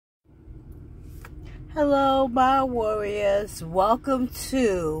Hello, my warriors. Welcome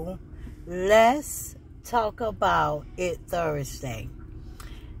to Let's Talk About It Thursday.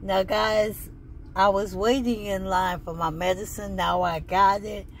 Now, guys, I was waiting in line for my medicine. Now I got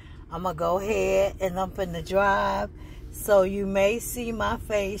it. I'm going to go ahead and I'm finna drive. So you may see my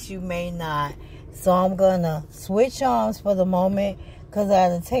face, you may not. So I'm going to switch arms for the moment because I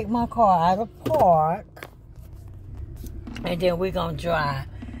had to take my car out of park. And then we're going to drive.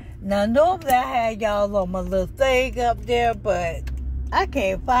 Now, normally I had y'all on my little thing up there, but I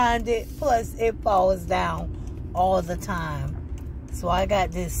can't find it. Plus, it falls down all the time. So I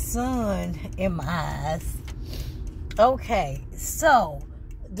got this sun in my eyes. Okay, so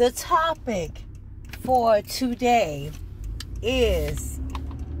the topic for today is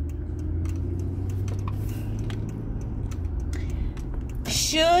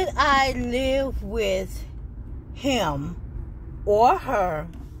should I live with him or her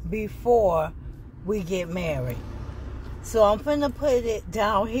before we get married? So I'm going to put it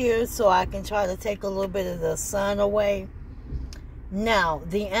down here so I can try to take a little bit of the sun away. Now,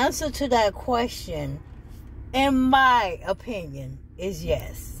 the answer to that question, in my opinion, is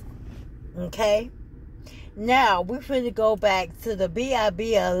yes. Okay? Now, we're going to go back to the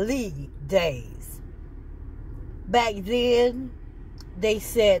BIBLE days. Back then, they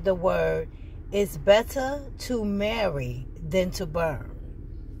said the word, it's better to marry than to burn.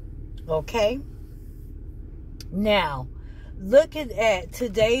 Okay? Now, looking at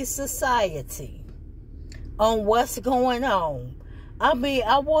today's society on what's going on, I mean,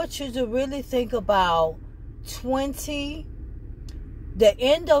 I want you to really think about the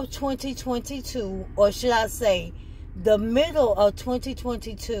end of 2022, or should I say, the middle of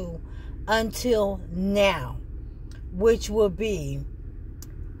 2022 until now, which will be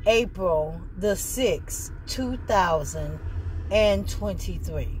April the 6th,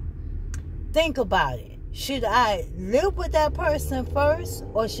 2023. Think about it. Should I live with that person first,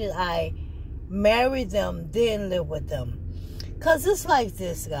 or should I marry them, then live with them? Because it's like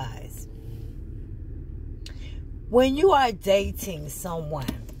this, guys. When you are dating someone,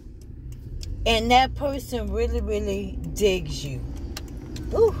 and that person really, really digs you.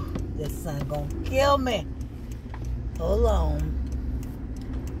 Ooh, this sun gonna kill me. Hold on.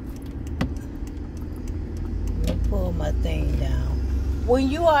 Let me pull my thing down.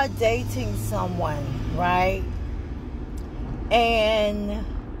 When you are dating someone, right, and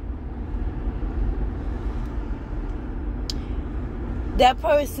that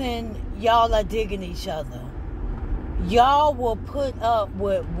person, y'all are digging each other, y'all will put up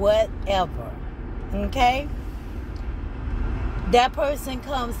with whatever, okay? That person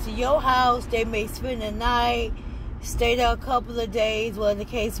comes to your house, they may spend the night, stay there a couple of days, whatever the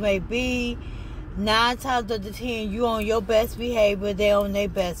case may be. 9 times out of 10, you on your best behavior, they on their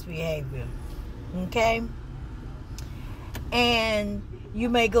best behavior. Okay? And you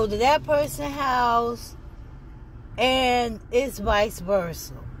may go to that person's house, and it's vice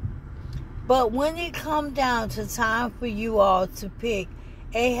versa. But when it comes down to time for you all to pick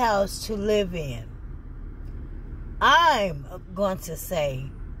a house to live in, I'm going to say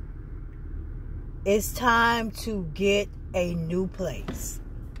it's time to get a new place.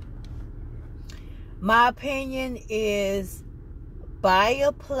 My opinion is buy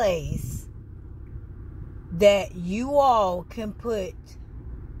a place that you all can put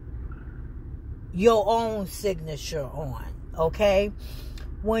your own signature on, okay?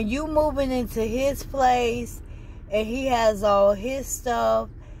 When you moving into his place and he has all his stuff,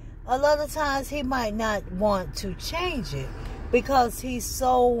 a lot of times he might not want to change it because he's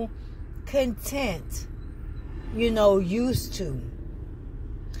so content, used to.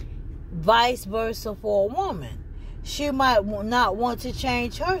 Vice versa for a woman. She might not want to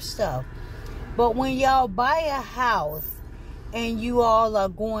change her stuff. But when y'all buy a house and you all are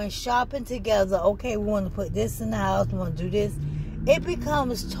going shopping together, okay, we want to put this in the house, we want to do this, it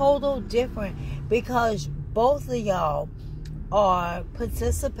becomes total different because both of y'all are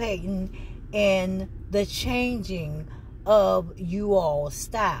participating in the changing of you all's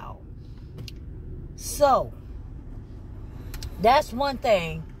style. So, that's one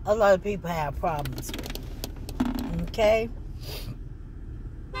thing a lot of people have problems with. Okay?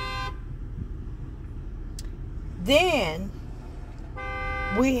 Then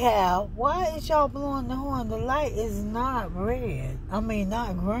we have, why is y'all blowing the horn? The light is not red. I mean,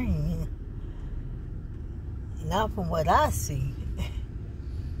 not green. Not from what I see.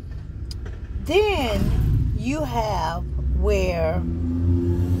 Then you have where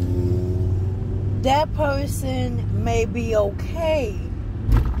that person may be okay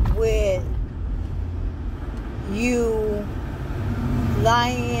with you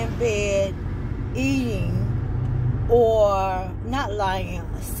lying in bed eating, or not lying,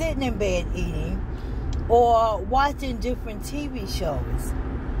 sitting in bed eating, or watching different TV shows.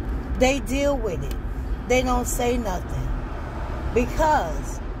 They deal with it. They don't say nothing.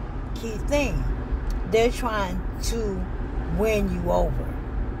 Because, key thing, they're trying to win you over.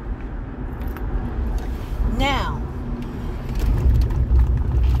 Now,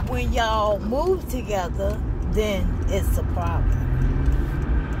 when y'all move together, then it's a problem.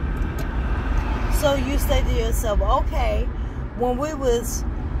 So you say to yourself, okay, when we was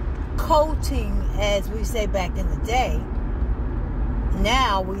courting, as we say back in the day,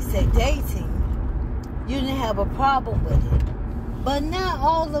 now we say dating, you didn't have a problem with it. But now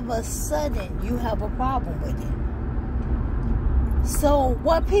all of a sudden you have a problem with it. So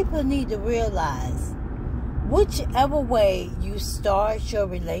what people need to realize, whichever way you start your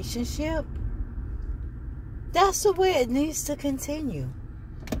relationship, that's the way it needs to continue.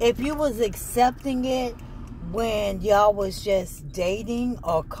 If you was accepting it when y'all was just dating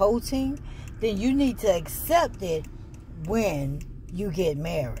or courting, then you need to accept it when you get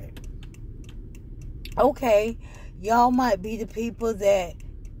married. Okay, y'all might be the people that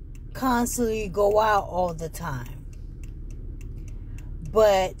constantly go out all the time.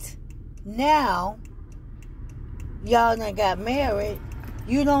 But now, y'all done got married,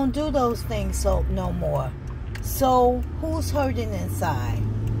 you don't do those things no more. So, who's hurting inside?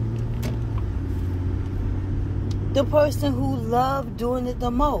 The person who loved doing it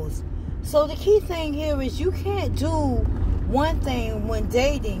the most. So the key thing here is you can't do one thing when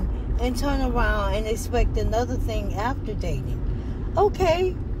dating and turn around and expect another thing after dating.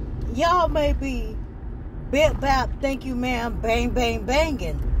 Okay, y'all may be bip bap, thank you ma'am, bang bang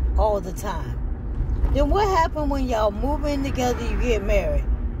banging all the time. Then what happened when y'all move in together, you get married?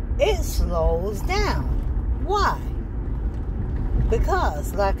 It slows down. Why?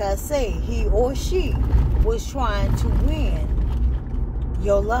 Because, like I say, he or she was trying to win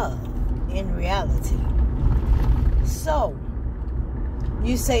your love in reality. So,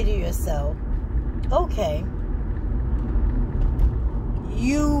 you say to yourself, okay,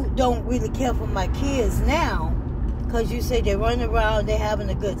 you don't really care for my kids now because you say they run around, they're having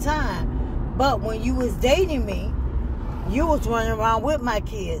a good time. But when you was dating me, you was running around with my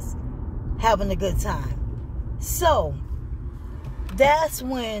kids having a good time. So, that's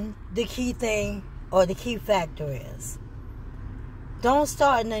when the key thing or the key factor is. Don't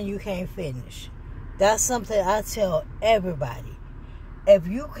start nothing you can't finish. That's something I tell everybody. If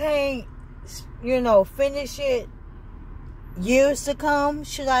you can't, finish it years to come,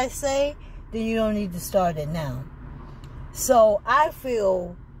 should I say, then you don't need to start it now. So I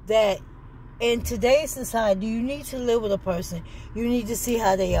feel that in today's society, you need to live with a person. You need to see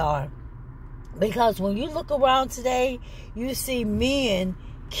how they are. Because when you look around today, you see men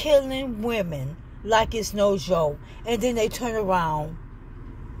killing women like it's no joke. And then they turn around.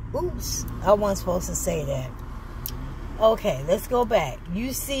 Oops, I wasn't supposed to say that. Okay, let's go back.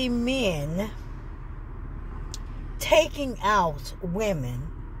 You see men taking out women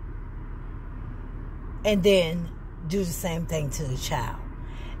and then do the same thing to the child.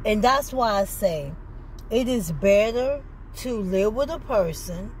 And that's why I say it is better to live with a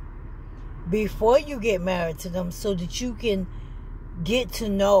person before you get married to them so that you can get to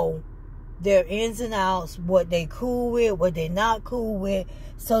know their ins and outs, what they cool with, what they not cool with.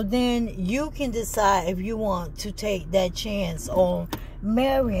 So then you can decide if you want to take that chance on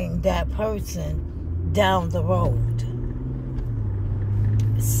marrying that person down the road.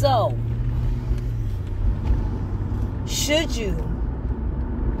 So, should you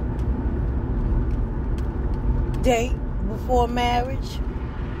date before marriage?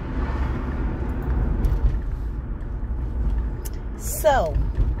 So,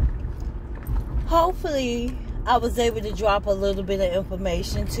 hopefully I was able to drop a little bit of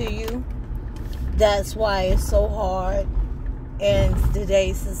information to you. That's why it's so hard in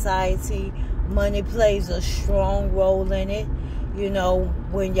today's society. Money plays a strong role in it.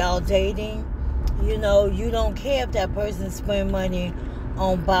 When y'all dating, you don't care if that person spend money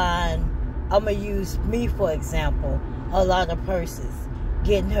on buying, I'm going to use me for example, a lot of purses,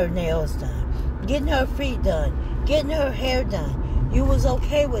 getting her nails done, getting her feet done, getting her hair done. You was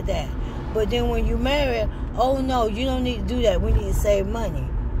okay with that. But then when you marry, oh no, you don't need to do that. We need to save money.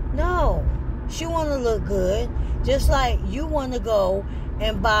 No. She want to look good. Just like you want to go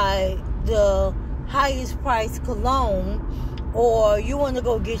and buy the highest price cologne, or you want to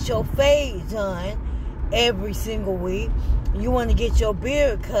go get your fade done every single week. You want to get your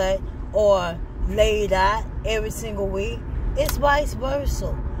beard cut or laid out every single week. It's vice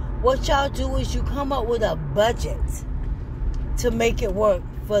versa. What y'all do is you come up with a budget to make it work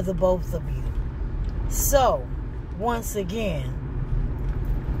for the both of you. So, once again,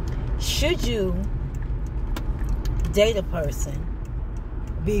 should you date a person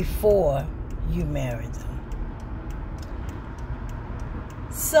before you marry them?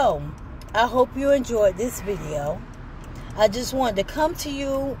 So, I hope you enjoyed this video. I just wanted to come to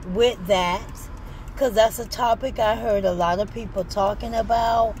you with that, because that's a topic I heard a lot of people talking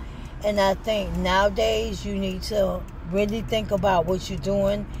about. And I think nowadays you need to really think about what you're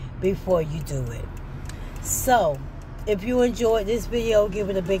doing before you do it. So, if you enjoyed this video,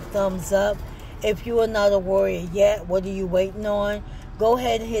 give it a big thumbs up. If you are not a warrior yet, what are you waiting on? Go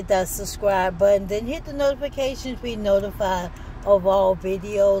ahead and hit that subscribe button. Then hit the notifications to be notified of all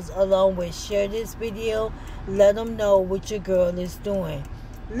videos. Along with share this video. Let them know what your girl is doing.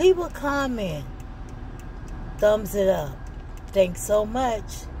 Leave a comment. Thumbs it up. Thanks so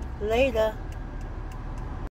much. Later.